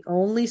 you are the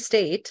only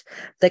state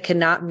that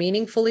cannot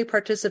meaningfully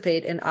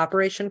participate in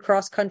Operation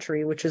Cross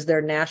Country, which is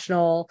their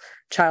national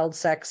child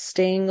sex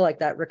sting, like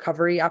that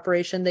recovery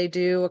operation they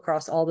do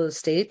across all those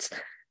states,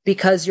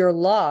 because your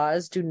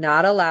laws do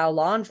not allow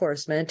law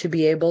enforcement to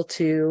be able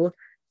to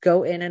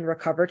go in and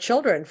recover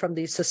children from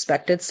these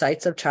suspected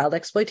sites of child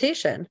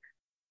exploitation.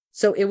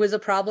 So it was a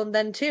problem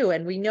then too.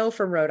 And we know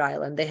from Rhode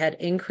Island, they had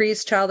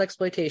increased child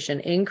exploitation,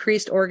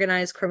 increased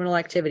organized criminal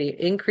activity,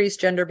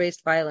 increased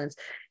gender-based violence.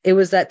 It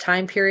was that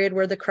time period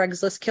where the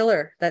Craigslist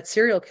killer, that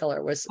serial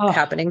killer, was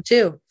happening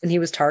too. And he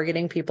was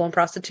targeting people in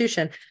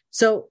prostitution.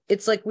 So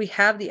it's like we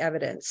have the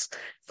evidence.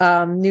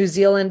 New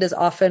Zealand is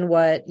often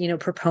what,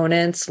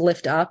 proponents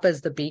lift up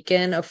as the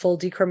beacon of full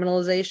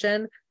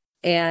decriminalization.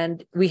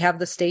 And we have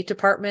the State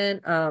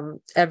Department.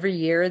 Every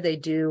year they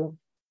do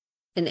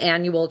an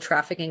annual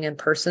trafficking in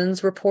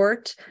persons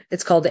report.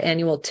 It's called the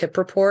annual TIP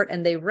report,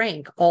 and they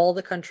rank all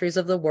the countries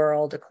of the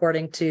world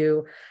according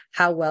to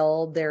how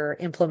well they're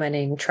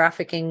implementing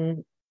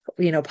trafficking,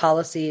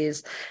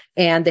 policies.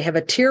 And they have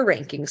a tier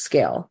ranking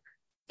scale.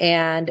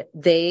 And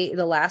the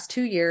last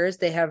 2 years,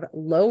 they have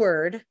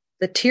lowered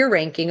the tier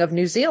ranking of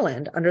New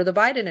Zealand under the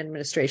Biden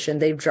administration.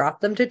 They've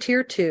dropped them to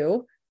tier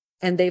 2,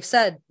 and they've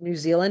said New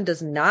Zealand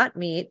does not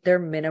meet their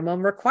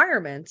minimum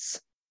requirements.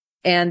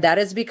 And that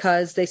is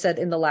because they said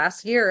in the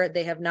last year,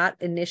 they have not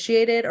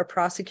initiated or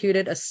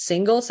prosecuted a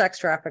single sex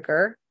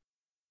trafficker,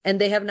 and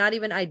they have not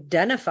even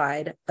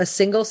identified a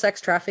single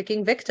sex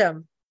trafficking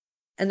victim.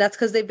 And that's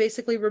because they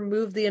basically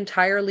removed the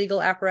entire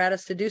legal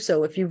apparatus to do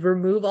so. If you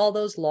remove all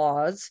those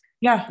laws,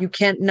 you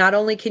can't, not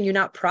only can you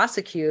not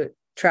prosecute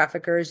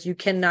traffickers, you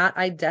cannot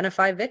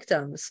identify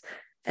victims.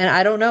 And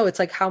I don't know, it's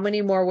like, how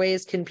many more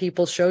ways can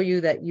people show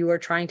you that you are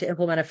trying to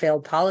implement a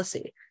failed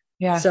policy?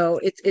 Yeah. So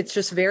it's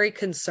just very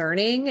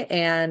concerning.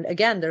 And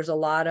again, there's a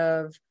lot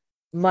of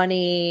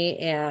money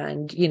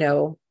and,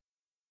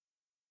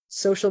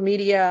 social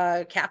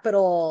media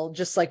capital,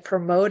 just like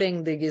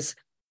promoting these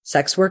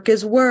sex work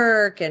is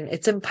work and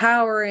it's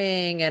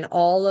empowering and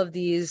all of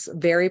these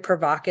very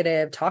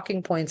provocative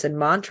talking points and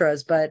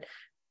mantras, but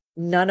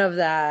none of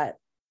that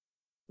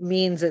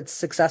means it's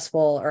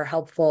successful or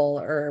helpful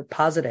or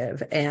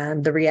positive.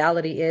 And the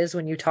reality is,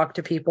 when you talk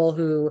to people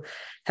who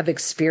have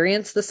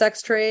experienced the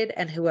sex trade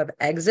and who have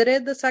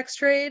exited the sex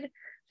trade,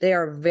 they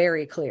are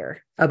very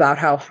clear about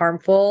how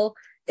harmful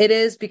it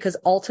is, because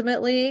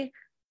ultimately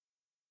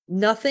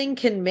nothing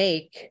can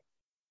make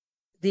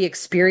the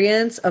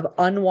experience of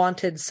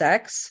unwanted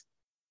sex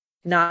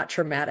not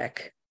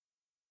traumatic.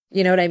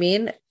 You know what I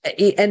mean?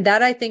 And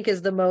that, I think,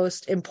 is the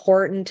most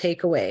important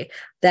takeaway,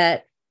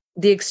 that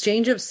the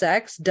exchange of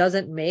sex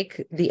doesn't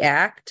make the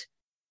act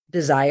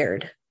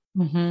desired.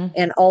 Mm-hmm.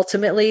 And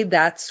ultimately,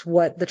 that's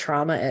what the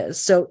trauma is.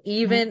 So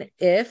even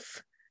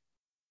if,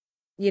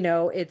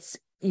 it's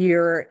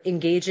you're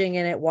engaging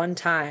in it one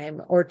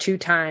time or two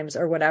times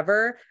or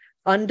whatever,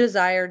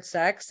 undesired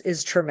sex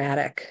is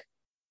traumatic.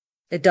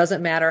 It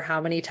doesn't matter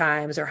how many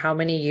times or how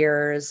many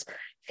years.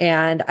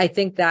 And I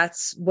think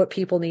that's what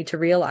people need to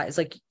realize.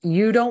 Like,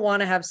 you don't want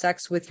to have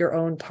sex with your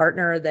own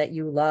partner that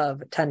you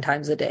love 10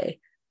 times a day.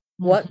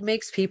 What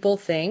makes people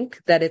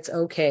think that it's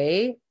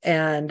okay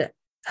and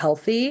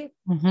healthy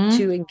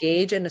to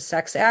engage in a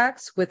sex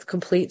acts with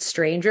complete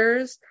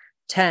strangers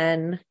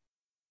 10,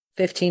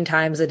 15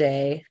 times a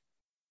day,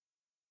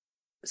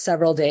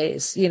 several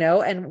days,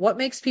 and what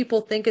makes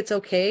people think it's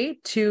okay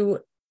to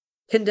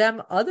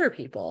condemn other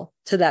people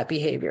to that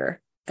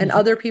behavior and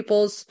other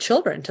people's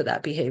children to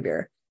that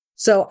behavior?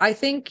 So I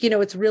think,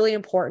 it's really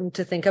important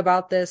to think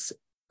about this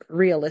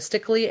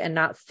realistically and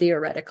not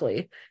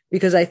theoretically,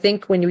 because I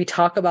think when we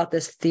talk about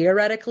this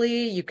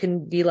theoretically, you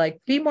can be like,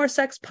 be more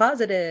sex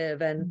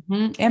positive and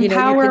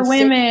empower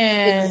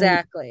women.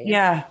 Exactly.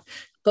 Yeah.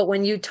 But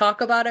when you talk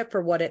about it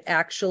for what it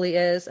actually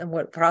is and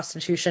what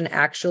prostitution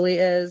actually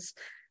is,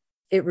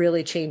 it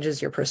really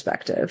changes your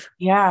perspective.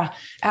 Yeah,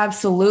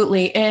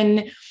 absolutely.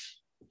 And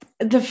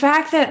the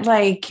fact that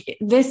like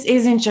this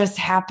isn't just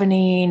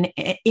happening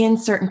in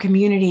certain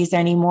communities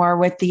anymore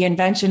with the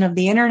invention of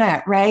the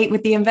internet, right?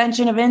 With the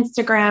invention of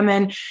Instagram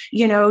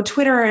and,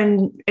 Twitter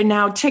and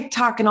now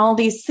TikTok and all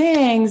these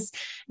things,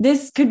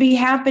 this could be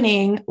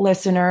happening,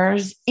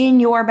 listeners, in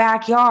your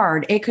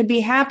backyard. It could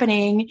be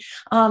happening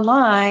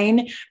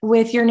online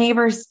with your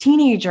neighbor's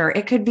teenager.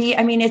 It could be,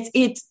 I mean,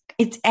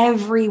 it's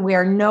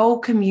everywhere. No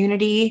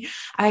community,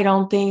 I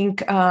don't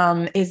think,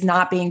 is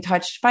not being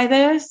touched by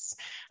this.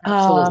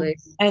 Absolutely.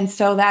 And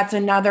so that's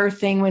another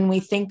thing when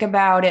we think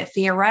about it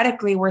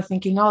theoretically, we're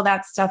thinking, oh,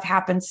 that stuff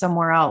happens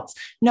somewhere else.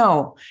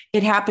 No,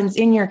 it happens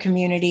in your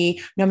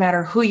community, no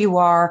matter who you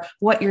are,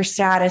 what your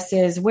status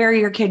is, where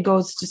your kid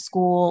goes to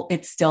school,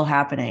 it's still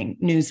happening.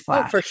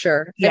 Newsflash. Oh, for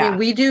sure. Yeah. I mean,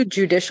 we do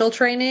judicial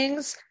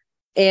trainings,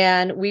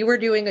 and we were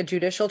doing a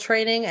judicial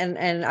training,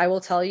 and I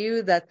will tell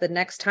you that the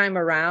next time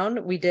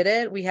around we did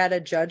it, we had a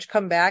judge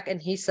come back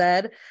and he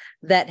said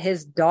that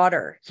his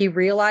daughter, he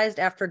realized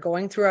after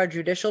going through our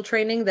judicial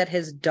training that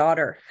his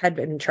daughter had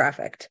been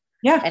trafficked.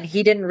 Yeah. And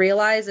he didn't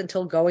realize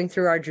until going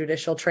through our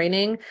judicial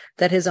training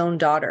that his own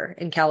daughter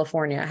in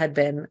California had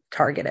been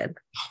targeted.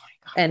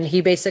 And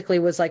he basically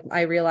was like,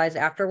 I realized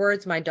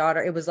afterwards, my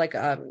daughter, it was like,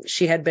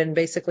 she had been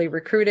basically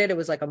recruited. It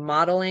was like a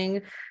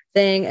modeling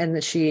thing. And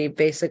that she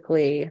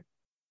basically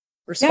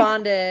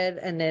responded,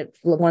 and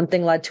one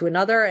thing led to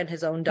another, and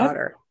his own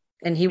daughter.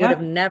 And he would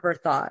have never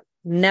thought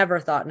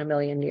in a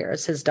million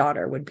years his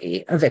daughter would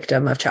be a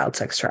victim of child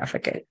sex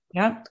trafficking.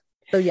 Yep.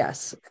 So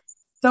yes.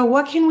 So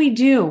what can we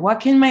do? What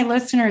can my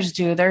listeners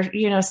do? They're,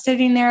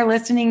 sitting there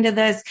listening to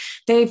this.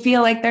 They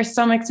feel like their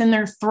stomach's in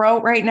their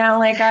throat right now,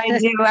 like I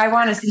do. I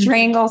want to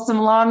strangle some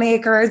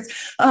lawmakers.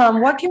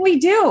 What can we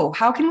do?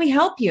 How can we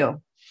help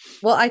you?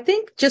 Well, I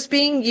think just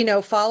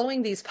being,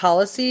 following these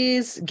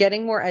policies,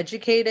 getting more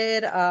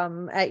educated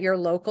at your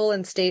local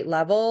and state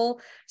level,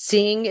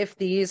 seeing if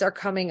these are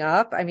coming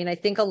up. I mean, I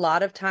think a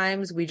lot of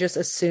times we just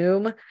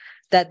assume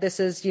that this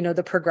is,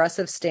 the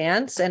progressive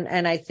stance.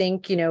 And I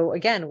think,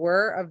 again,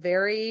 we're a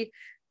very,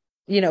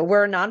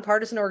 we're a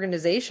nonpartisan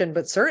organization,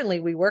 but certainly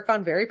we work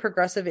on very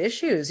progressive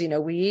issues.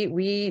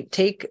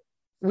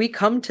 We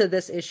come to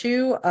this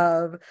issue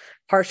of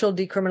partial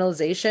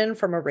decriminalization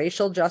from a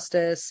racial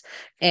justice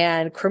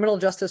and criminal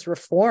justice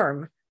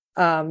reform.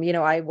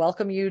 I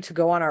welcome you to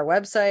go on our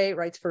website,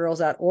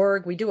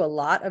 rightsforgirls.org. We do a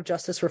lot of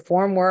justice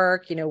reform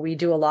work. We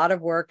do a lot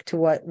of work to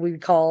what we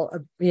call,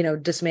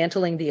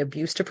 dismantling the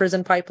abuse to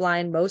prison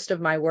pipeline. Most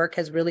of my work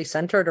has really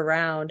centered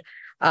around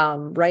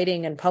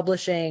writing and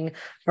publishing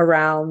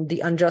around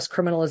the unjust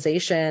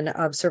criminalization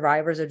of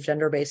survivors of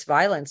gender-based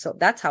violence. So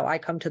that's how I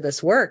come to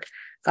this work.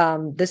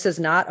 This is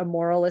not a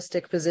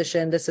moralistic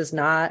position. This is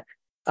not,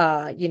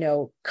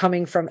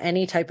 coming from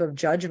any type of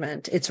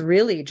judgment. It's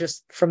really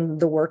just from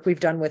the work we've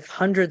done with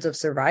hundreds of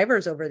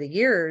survivors over the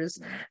years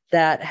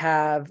that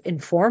have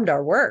informed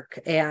our work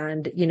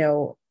and,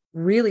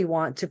 really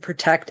want to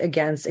protect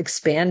against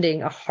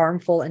expanding a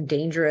harmful and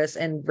dangerous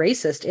and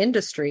racist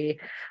industry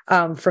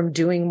from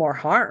doing more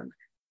harm.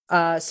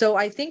 So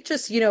I think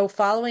just,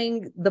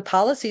 following the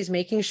policies,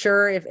 making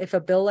sure if a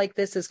bill like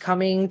this is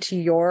coming to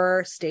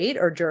your state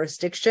or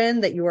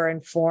jurisdiction, that you are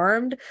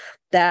informed,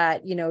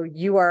 that,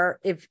 you are,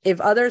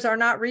 if others are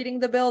not reading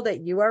the bill,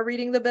 that you are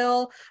reading the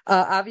bill.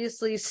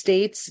 Obviously,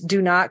 states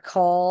do not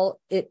call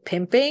it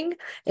pimping.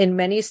 In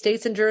many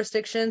states and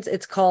jurisdictions,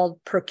 it's called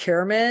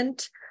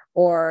procurement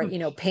or,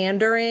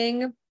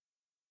 pandering,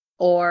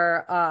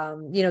 or,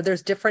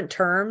 there's different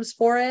terms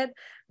for it.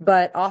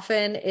 But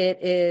often it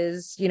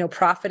is,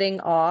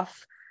 profiting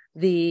off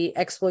the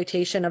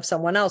exploitation of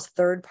someone else,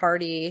 third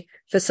party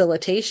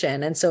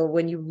facilitation. And so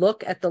when you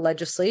look at the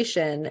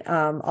legislation,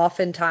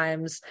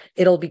 oftentimes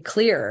it'll be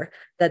clear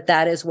that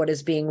that is what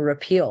is being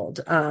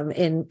repealed.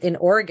 In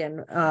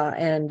Oregon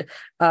and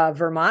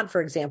Vermont,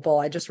 for example,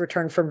 I just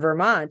returned from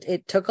Vermont.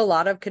 It took a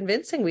lot of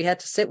convincing. We had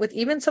to sit with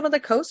even some of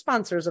the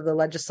co-sponsors of the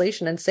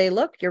legislation and say,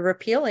 look, you're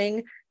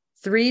repealing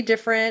 3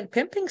 different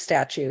pimping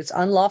statutes: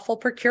 unlawful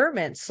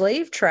procurement,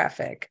 slave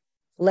traffic,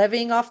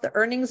 levying off the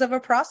earnings of a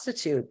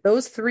prostitute.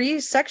 Those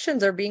 3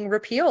 sections are being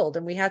repealed.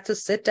 And we had to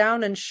sit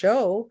down and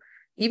show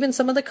even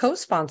some of the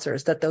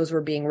co-sponsors that those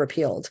were being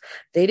repealed.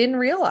 They didn't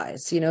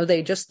realize,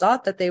 they just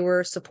thought that they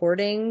were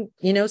supporting,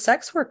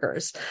 sex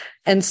workers.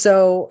 And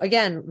so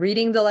again,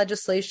 reading the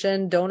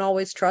legislation, don't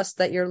always trust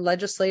that your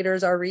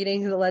legislators are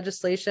reading the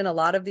legislation. A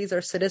lot of these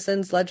are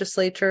citizens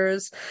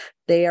legislatures.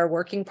 They are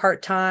working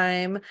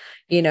part-time,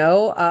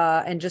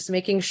 and just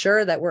making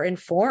sure that we're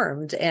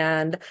informed.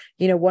 And,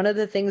 one of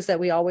the things that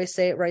we always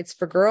say at Rights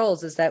for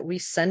Girls is that we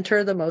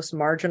center the most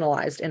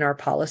marginalized in our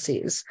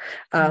policies.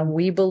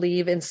 We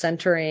believe in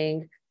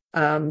centering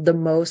the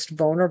most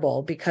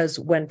vulnerable, because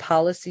when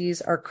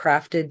policies are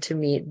crafted to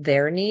meet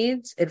their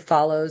needs, it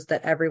follows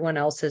that everyone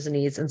else's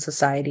needs in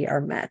society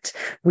are met.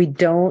 We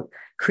don't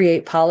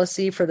create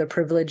policy for the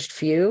privileged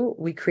few.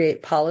 We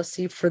create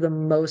policy for the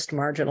most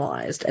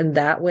marginalized. And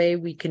that way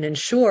we can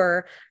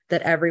ensure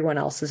that everyone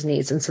else's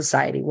needs in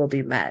society will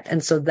be met.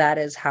 And so that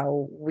is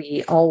how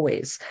we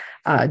always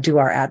do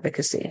our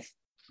advocacy.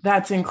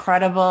 That's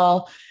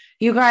incredible.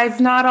 You guys,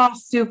 not all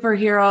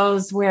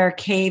superheroes wear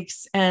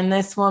capes, and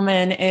this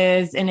woman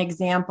is an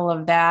example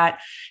of that.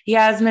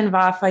 Yasmin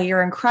Vafa,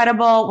 you're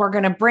incredible. We're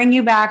going to bring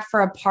you back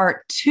for a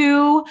part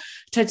 2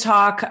 to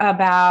talk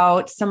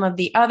about some of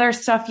the other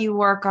stuff you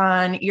work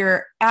on.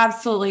 You're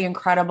absolutely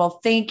incredible.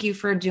 Thank you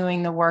for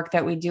doing the work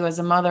that we do as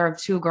a mother of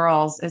 2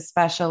 girls,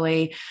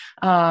 especially.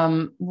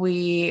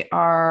 We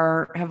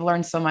have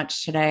learned so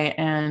much today,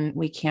 and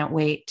we can't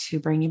wait to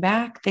bring you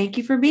back. Thank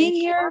you for being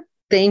here.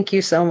 Thank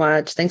you so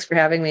much. Thanks for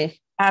having me.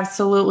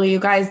 Absolutely. You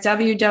guys,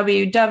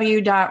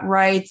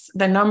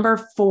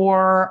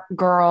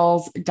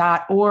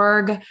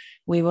 www.rights4girls.org.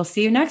 We will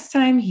see you next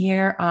time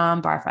here on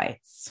Bar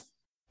Fights.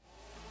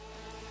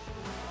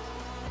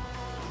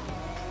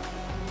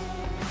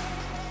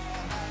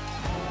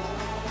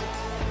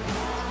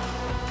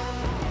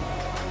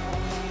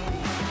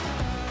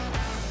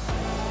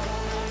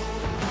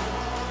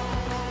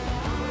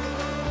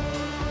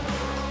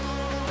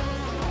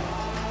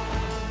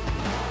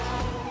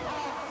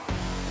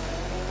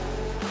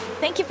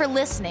 Thank you for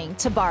listening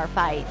to Bar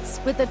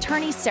Fights with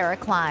attorney Sarah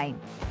Klein,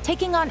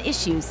 taking on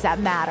issues that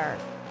matter.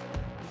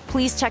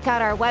 Please check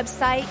out our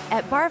website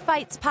at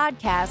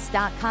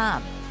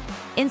barfightspodcast.com,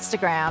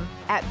 Instagram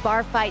at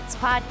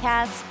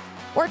barfightspodcast,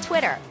 or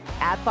Twitter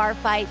at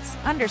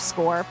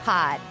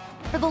barfights_pod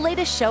for the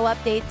latest show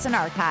updates and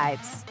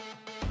archives.